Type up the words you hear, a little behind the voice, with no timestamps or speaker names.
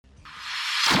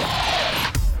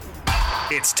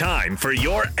It's time for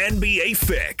your NBA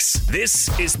fix.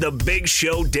 This is the Big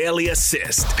Show Daily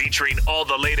Assist, featuring all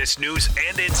the latest news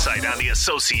and insight on the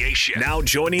association. Now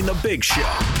joining the Big Show,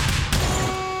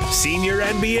 senior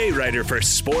NBA writer for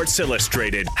Sports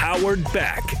Illustrated, Howard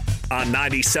Beck, on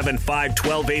 97.5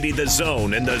 1280 The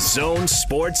Zone and the Zone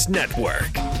Sports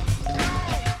Network.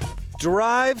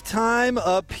 Drive time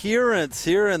appearance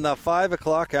here in the 5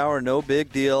 o'clock hour. No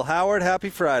big deal. Howard, happy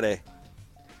Friday.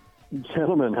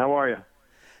 Gentlemen, how are you?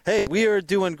 Hey, we are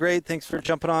doing great. Thanks for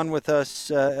jumping on with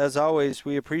us. As always,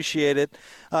 we appreciate it.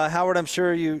 Howard, I'm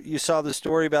sure you saw the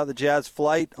story about the Jazz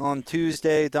flight on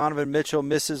Tuesday. Donovan Mitchell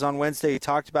misses on Wednesday. He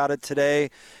talked about it today.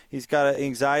 He's got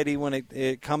anxiety when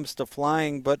it comes to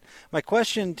flying. But my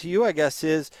question to you, I guess,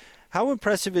 is how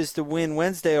impressive is the win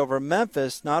Wednesday over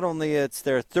Memphis? Not only it's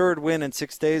their third win in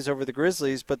 6 days over the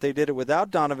Grizzlies, but they did it without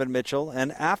Donovan Mitchell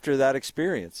and after that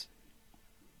experience.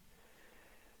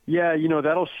 Yeah,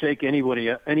 that'll shake anybody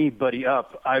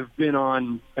up. I've been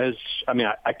on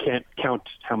I can't count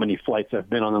how many flights I've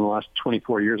been on in the last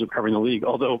 24 years of covering the league,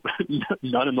 although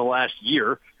none in the last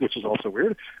year, which is also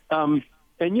weird.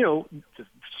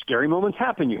 Scary moments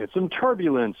happen. You hit some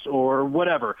turbulence or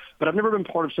whatever, but I've never been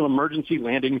part of some emergency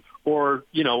landing or,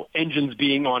 engines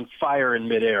being on fire in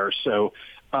midair. So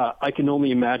I can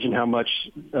only imagine how much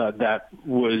that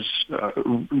was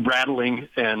rattling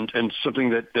and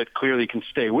something that clearly can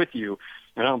stay with you.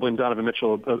 And I don't blame Donovan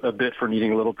Mitchell a bit for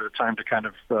needing a little bit of time to kind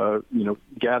of,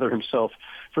 gather himself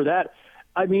for that.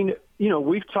 I mean,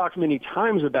 we've talked many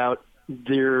times about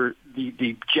the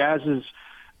Jazz's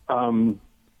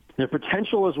their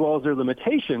potential as well as their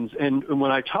limitations. And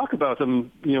when I talk about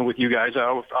them, with you guys, I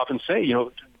often say,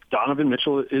 Donovan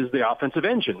Mitchell is the offensive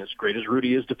engine. As great as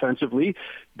Rudy is defensively,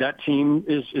 that team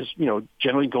is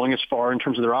generally going as far in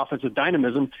terms of their offensive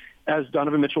dynamism as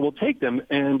Donovan Mitchell will take them.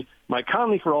 And Mike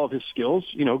Conley, for all of his skills,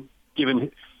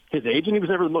 given his age, and he was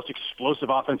never the most explosive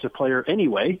offensive player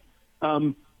anyway,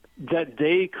 that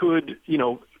they could,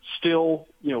 still,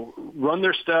 run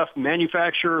their stuff,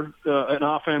 manufacture an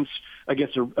offense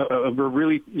against a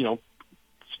really,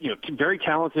 very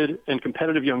talented and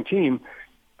competitive young team.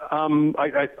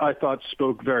 I thought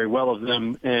spoke very well of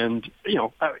them, and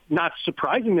not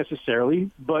surprising necessarily,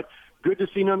 but good to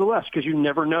see nonetheless, because you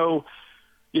never know,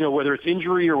 whether it's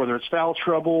injury or whether it's foul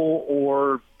trouble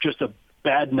or just a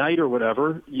bad night or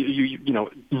whatever.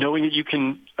 Knowing that you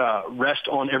can rest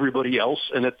on everybody else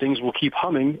and that things will keep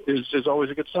humming is always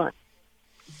a good sign.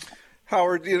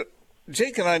 Howard,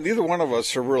 Jake and I, neither one of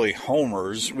us are really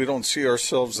homers. We don't see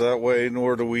ourselves that way,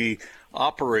 nor do we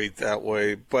operate that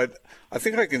way. But I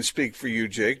think I can speak for you,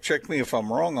 Jake. Check me if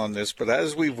I'm wrong on this, but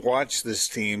as we've watched this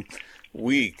team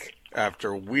week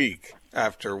after week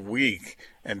after week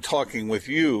and talking with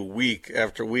you week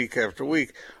after week after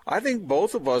week, I think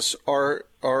both of us are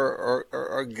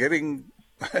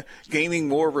gaining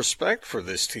more respect for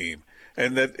this team,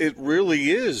 and that it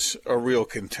really is a real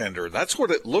contender. That's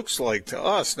what it looks like to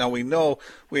us. Now, we know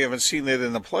we haven't seen it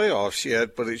in the playoffs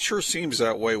yet, but it sure seems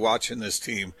that way watching this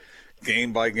team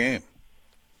game by game.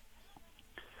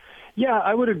 Yeah,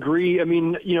 I would agree. I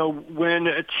mean, when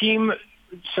a team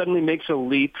suddenly makes a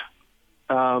leap,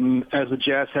 as the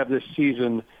Jazz have this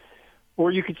season,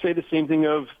 or you could say the same thing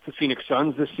of the Phoenix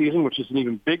Suns this season, which is an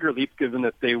even bigger leap given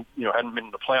that they, hadn't been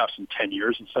in the playoffs in 10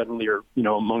 years and suddenly are,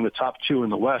 among the top two in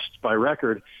the West by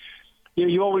record.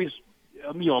 You always,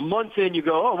 a month in, you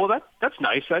go, oh, well, that's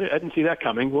nice. I didn't see that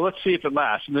coming. Well, let's see if it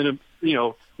lasts. And then,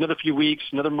 another few weeks,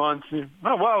 another month.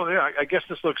 Oh, well, yeah, I guess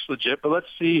this looks legit, but let's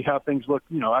see how things look,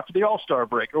 after the All-Star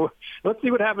break. Or let's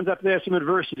see what happens after they have some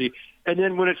adversity. And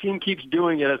then when a team keeps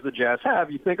doing it, as the Jazz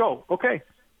have, you think, oh, okay,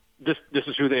 this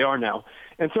is who they are now.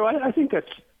 And so I think that's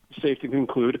safe to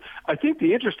conclude. I think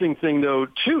the interesting thing, though,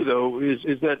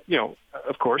 is that,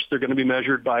 of course, they're going to be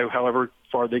measured by however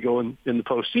far they go in the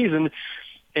postseason.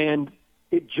 And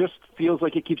it just feels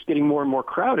like it keeps getting more and more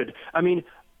crowded. I mean,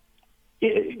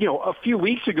 a few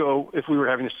weeks ago, if we were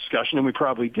having this discussion, and we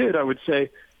probably did, I would say,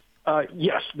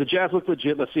 yes, the Jazz look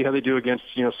legit. Let's see how they do against,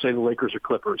 say, the Lakers or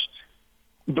Clippers.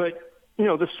 But,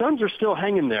 the Suns are still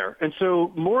hanging there. And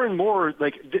so more and more,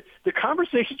 like, the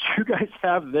conversations you guys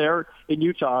have there in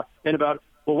Utah and about,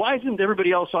 well, why isn't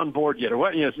everybody else on board yet? Or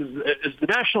what, is the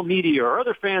national media or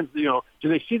other fans, do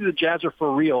they see that the Jazz are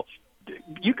for real?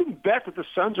 You can bet that the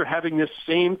Suns are having this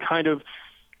same kind of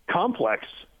complex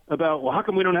about, well, how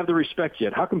come we don't have the respect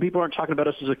yet? How come people aren't talking about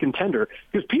us as a contender?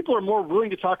 Because people are more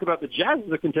willing to talk about the Jazz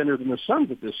as a contender than the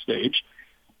Suns at this stage.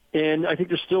 And I think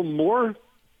there's still more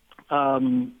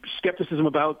skepticism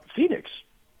about Phoenix,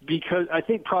 because I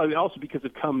think probably also because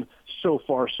they've come so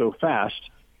far so fast.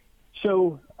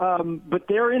 So, but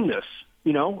they're in this,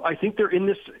 I think they're in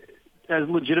this as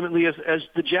legitimately as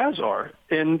the Jazz are.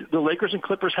 And the Lakers and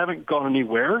Clippers haven't gone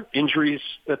anywhere, injuries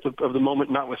of the moment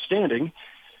notwithstanding.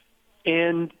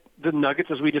 And the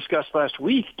Nuggets, as we discussed last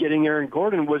week, getting Aaron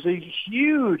Gordon was a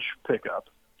huge pickup.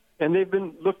 And they've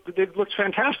looked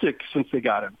fantastic since they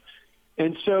got him.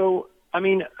 And so, I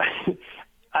mean,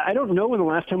 I don't know when the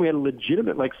last time we had a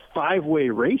legitimate, five-way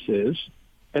race is.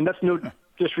 And that's no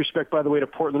disrespect, by the way, to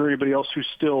Portland or anybody else who's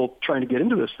still trying to get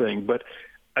into this thing. But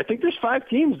I think there's 5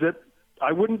 teams that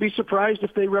I wouldn't be surprised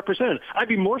if they represented. I'd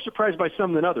be more surprised by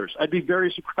some than others. I'd be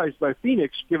very surprised by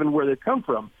Phoenix, given where they've come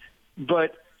from.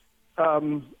 But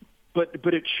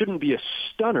it shouldn't be a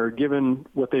stunner, given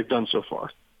what they've done so far.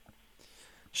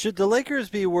 Should the Lakers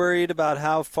be worried about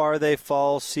how far they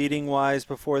fall seeding-wise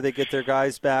before they get their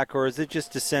guys back, or is it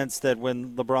just a sense that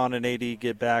when LeBron and AD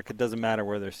get back, it doesn't matter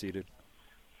where they're seated?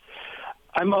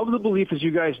 I'm of the belief, as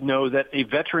you guys know, that a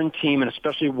veteran team, and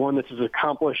especially one that's as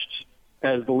accomplished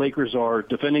as the Lakers are,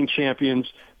 defending champions,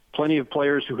 plenty of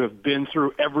players who have been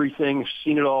through everything,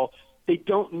 seen it all, they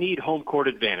don't need home court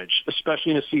advantage,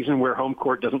 especially in a season where home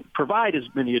court doesn't provide as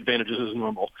many advantages as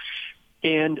normal.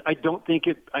 And I don't think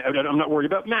I'm not worried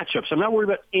about matchups. I'm not worried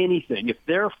about anything. If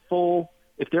they're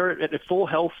at full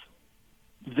health,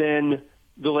 then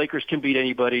the Lakers can beat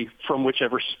anybody from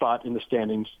whichever spot in the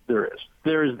standings there is.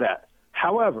 There is that.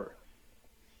 However,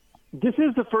 this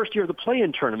is the first year of the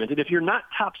play-in tournament, and if you're not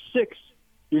top 6,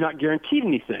 you're not guaranteed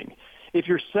anything. If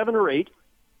you're 7 or 8,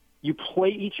 you play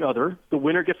each other. The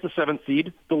winner gets the 7th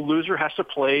seed. The loser has to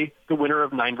play the winner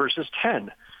of 9 versus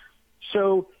 10.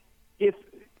 So if,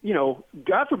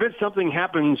 God forbid something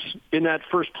happens in that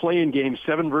first play-in game,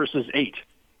 7 versus 8,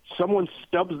 someone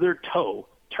stubs their toe,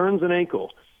 turns an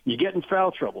ankle, you get in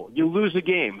foul trouble, you lose a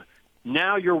game.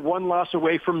 Now you're 1 loss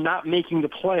away from not making the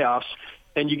playoffs,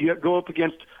 and you go up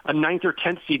against a 9th or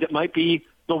 10th seed that might be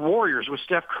the Warriors with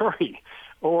Steph Curry,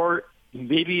 or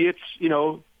maybe it's,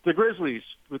 the Grizzlies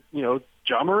with,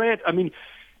 Ja Morant. I mean,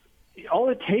 all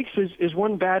it takes is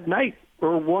one bad night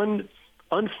or one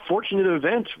unfortunate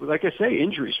event, like I say,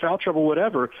 injuries, foul trouble,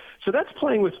 whatever. So that's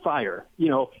playing with fire.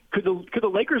 Could the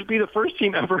Lakers be the first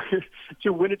team ever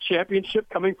to win a championship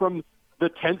coming from the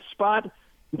 10th spot?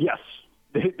 Yes,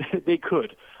 they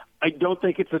could. I don't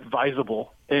think it's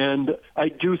advisable, and I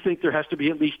do think there has to be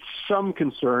at least some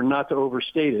concern, not to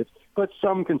overstate it, but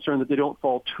some concern that they don't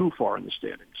fall too far in the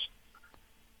standings.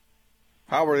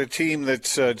 Howard, a team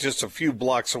that's just a few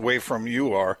blocks away from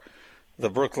you are, the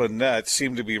Brooklyn Nets,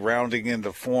 seem to be rounding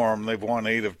into form. They've won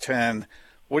 8 of 10.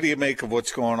 What do you make of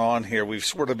what's going on here? We've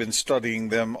sort of been studying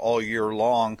them all year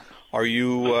long. Are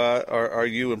you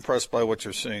impressed by what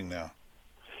you're seeing now?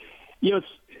 It's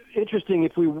interesting.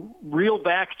 If we reel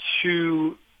back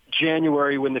to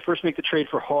January when they first make the trade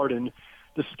for Harden,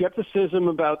 the skepticism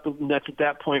about the Nets at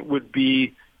that point would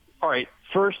be, all right,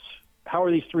 first, how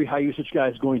are these 3 high-usage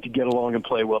guys going to get along and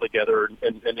play well together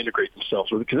and integrate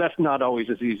themselves? Because that's not always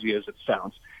as easy as it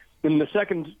sounds. And the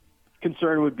second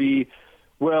concern would be,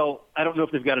 well, I don't know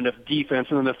if they've got enough defense.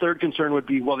 And then the third concern would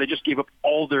be, well, they just gave up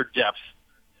all their depth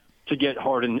to get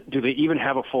Harden. Do they even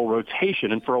have a full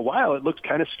rotation? And for a while, it looked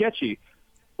kind of sketchy.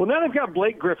 Well, now they've got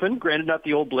Blake Griffin, granted not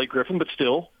the old Blake Griffin, but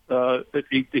still, a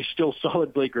still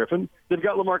solid Blake Griffin. They've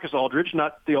got LaMarcus Aldridge,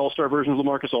 not the all-star version of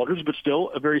LaMarcus Aldridge, but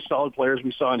still a very solid player as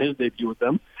we saw in his debut with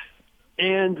them.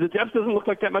 And the depth doesn't look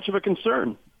like that much of a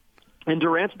concern. And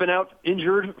Durant's been out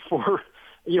injured for,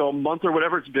 a month or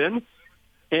whatever it's been.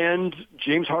 And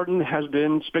James Harden has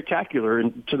been spectacular,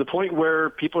 and to the point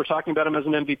where people are talking about him as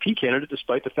an MVP candidate,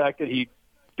 despite the fact that he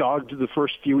dogged the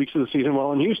first few weeks of the season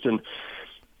while in Houston.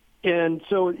 And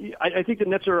so I think the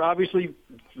Nets are obviously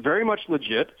very much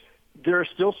legit. There are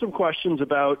still some questions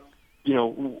about,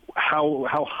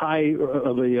 how high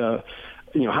of a,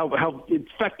 how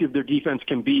effective their defense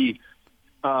can be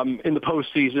in the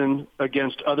postseason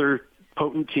against other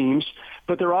potent teams.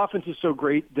 But their offense is so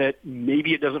great that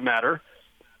maybe it doesn't matter.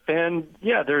 And,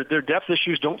 yeah, their depth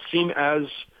issues don't seem as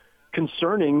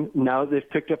concerning now that they've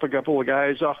picked up a couple of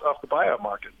guys off the buyout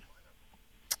market.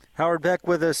 Howard Beck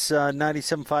with us,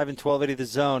 97.5 and 1280 The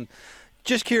Zone.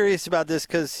 Just curious about this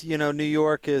because, New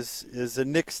York is a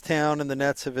Knicks town, and the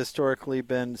Nets have historically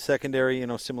been secondary,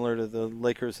 similar to the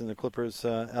Lakers and the Clippers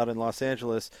out in Los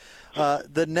Angeles.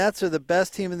 The Nets are the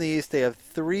best team in the East. They have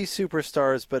 3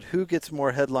 superstars, but who gets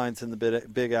more headlines in the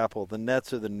Big Apple, the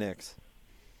Nets or the Knicks?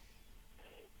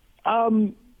 I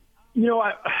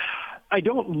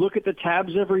don't look at the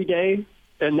tabs every day.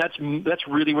 And that's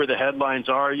really where the headlines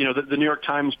are. The New York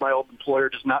Times, my old employer,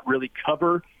 does not really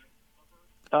cover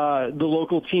the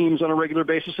local teams on a regular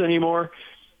basis anymore.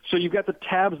 So you've got the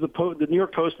tabs, the New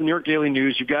York Post, the New York Daily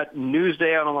News. You've got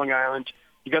Newsday out on Long Island.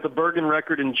 You got the Bergen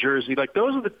Record in Jersey. Like,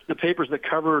 those are the papers that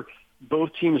cover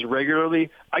both teams regularly.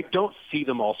 I don't see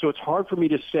them all, so it's hard for me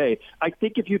to say. I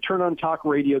think if you turn on talk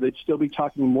radio, they'd still be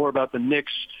talking more about the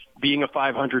Knicks being a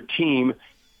 500 team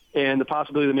and the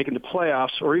possibility of making the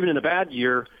playoffs, or even in a bad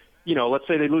year, let's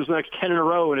say they lose the next 10 in a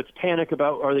row and it's panic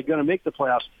about are they going to make the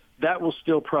playoffs. That will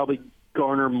still probably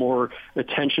garner more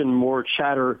attention, more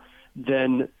chatter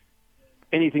than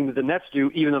anything that the Nets do,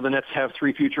 even though the Nets have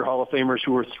 3 future Hall of Famers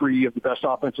who are 3 of the best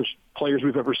offensive players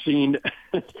we've ever seen,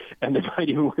 and they might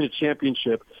even win a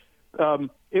championship.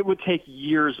 It would take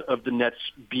years of the Nets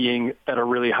being at a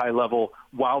really high level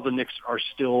while the Knicks are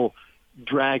still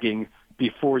dragging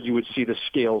before you would see the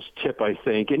scales tip, I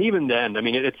think. And even then, I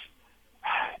mean, it's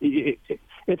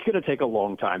going to take a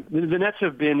long time. The Nets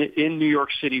have been in New York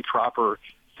City proper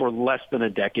for less than a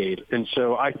decade. And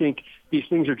so I think these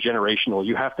things are generational.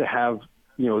 You have to have,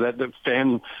 that the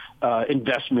fan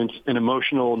investment and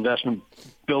emotional investment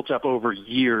built up over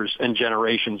years and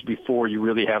generations before you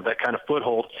really have that kind of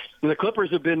foothold. And the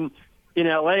Clippers have been in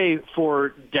L.A.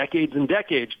 for decades and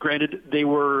decades. Granted, they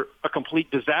were a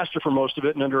complete disaster for most of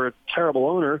it and under a terrible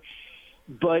owner.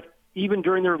 But even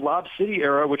during their Lob City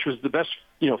era, which was the best,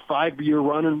 5-year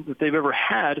run that they've ever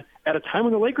had, at a time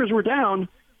when the Lakers were down,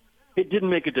 it didn't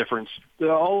make a difference.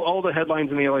 All the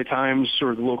headlines in the LA Times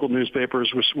or the local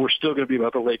newspapers were still going to be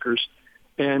about the Lakers.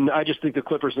 And I just think the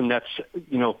Clippers and Nets,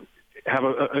 have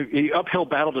a uphill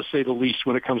battle, to say the least,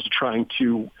 when it comes to trying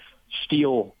to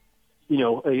steal,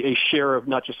 a share of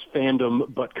not just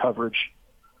fandom, but coverage.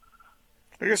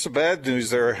 I guess the bad news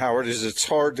there, Howard, is it's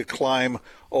hard to climb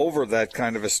over that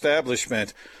kind of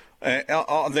establishment.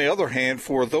 On the other hand,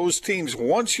 for those teams,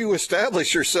 once you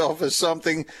establish yourself as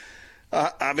something,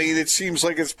 it seems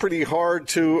like it's pretty hard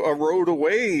to erode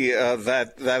away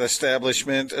that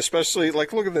establishment, especially,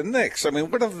 like, look at the Knicks. I mean,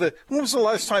 when was the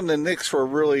last time the Knicks were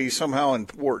really somehow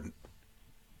important?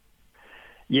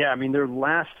 Yeah, their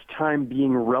last time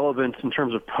being relevant in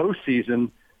terms of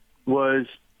postseason was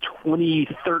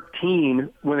 2013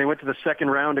 when they went to the second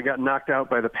round and got knocked out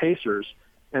by the Pacers,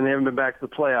 and they haven't been back to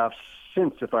the playoffs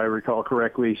since, if I recall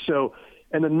correctly. So,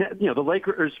 and the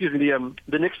Lakers, the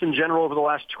Knicks in general over the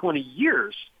last 20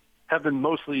 years have been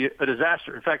mostly a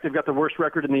disaster. In fact, they've got the worst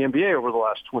record in the NBA over the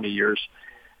last 20 years.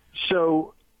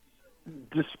 So,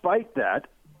 despite that,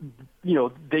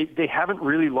 they haven't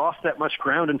really lost that much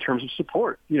ground in terms of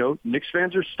support. Knicks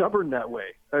fans are stubborn that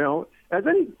way. As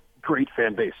any great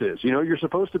fan base is. You're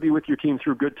supposed to be with your team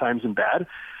through good times and bad,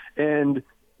 and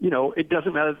it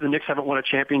doesn't matter that the Knicks haven't won a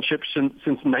championship since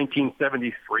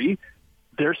 1973.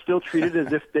 They're still treated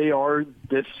as if they are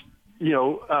this,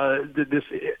 this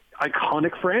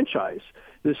iconic franchise,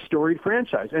 this storied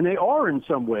franchise, and they are in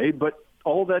some way. But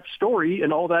all that story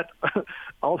and all that,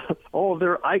 all of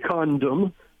their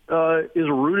icondom is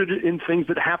rooted in things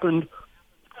that happened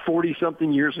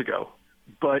 40-something years ago.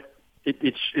 But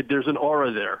there's an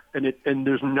aura there, and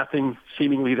there's nothing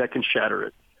seemingly that can shatter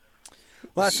it.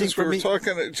 Well, since we were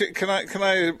talking, can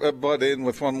I butt in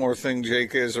with one more thing,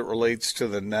 Jake, as it relates to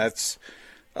the Nets?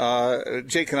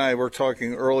 Jake and I were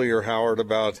talking earlier, Howard,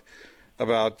 about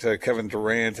Kevin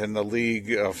Durant and the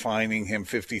league fining him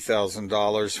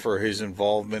 $50,000 for his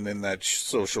involvement in that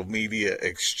social media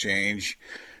exchange.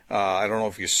 I don't know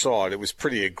if you saw it. It was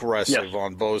pretty aggressive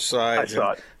on both sides. I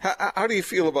saw it. How do you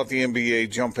feel about the NBA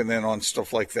jumping in on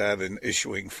stuff like that and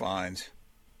issuing fines?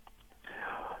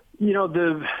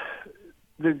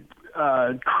 The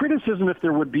criticism, if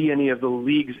there would be any of the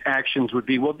league's actions, would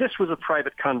be, well, this was a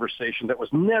private conversation that was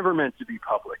never meant to be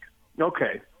public.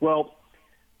 Okay, well,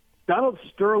 Donald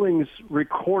Sterling's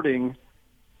recording,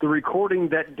 the recording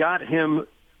that got him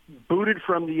booted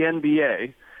from the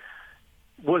NBA,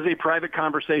 was a private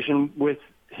conversation with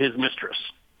his mistress,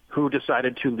 who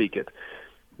decided to leak it.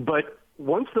 But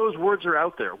once those words are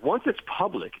out there, once it's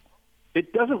public,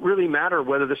 it doesn't really matter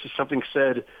whether this is something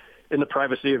said in the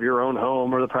privacy of your own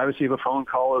home or the privacy of a phone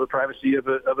call or the privacy of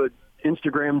a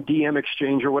Instagram DM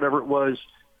exchange or whatever it was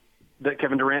that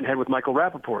Kevin Durant had with Michael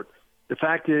Rappaport. The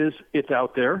fact is, it's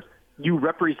out there. You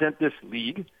represent this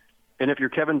league. And if you're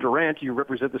Kevin Durant, you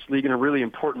represent this league in a really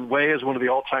important way as one of the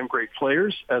all-time great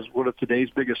players, as one of today's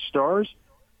biggest stars,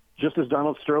 just as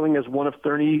Donald Sterling, as one of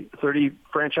 30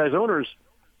 franchise owners,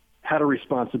 had a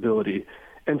responsibility.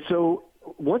 And so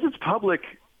once it's public,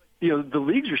 the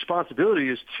league's responsibility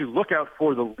is to look out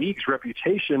for the league's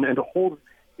reputation and to hold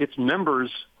its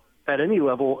members at any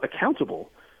level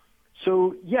accountable.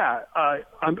 So, yeah,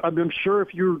 I'm sure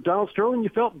if you're Donald Sterling, you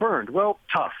felt burned. Well,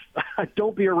 tough.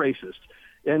 Don't be a racist.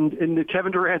 And in the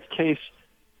Kevin Durant's case,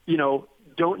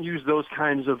 don't use those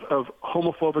kinds of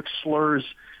homophobic slurs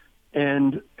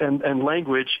and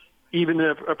language even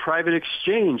a private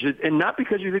exchange, and not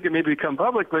because you think it may become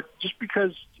public, but just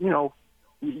because you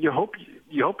hope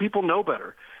people know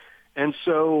better. And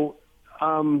so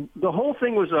the whole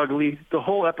thing was ugly. The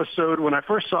whole episode, when I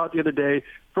first saw it the other day,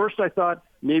 first I thought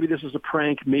maybe this is a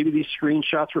prank, maybe these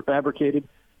screenshots were fabricated.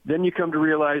 Then you come to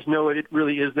realize, no, it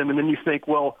really is them. And then you think,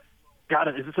 well, God,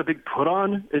 is this a big put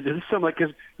on? Is this something like,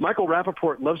 because Michael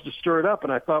Rappaport loves to stir it up.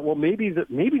 And I thought, well, maybe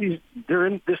they're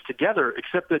in this together,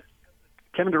 except that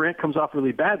Kevin Durant comes off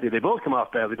really badly. They both come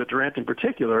off badly, but Durant in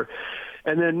particular.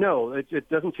 And then no, it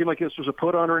doesn't seem like this was a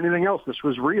put on or anything else. This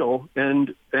was real,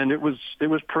 and it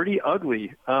was pretty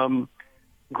ugly.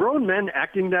 Grown men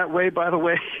acting that way, by the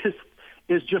way,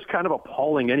 is just kind of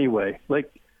appalling anyway.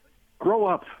 Like, grow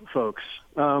up, folks,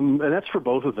 and that's for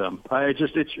both of them.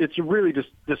 It's really just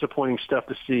disappointing stuff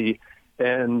to see,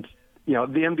 and the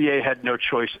NBA had no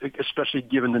choice, especially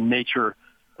given the nature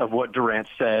of what Durant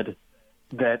said,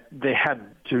 that they had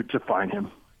to fine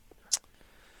him.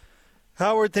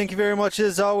 Howard, thank you very much.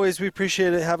 As always, we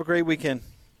appreciate it. Have a great weekend.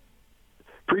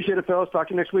 Appreciate it, fellas. Talk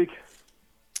to you next week.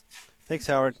 Thanks,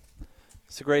 Howard.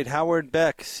 It's a great Howard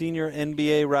Beck, senior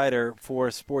NBA writer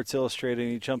for Sports Illustrated.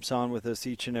 He jumps on with us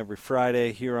each and every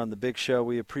Friday here on The Big Show.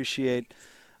 We appreciate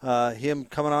him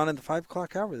coming on in the 5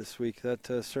 o'clock hour this week. That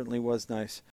certainly was nice.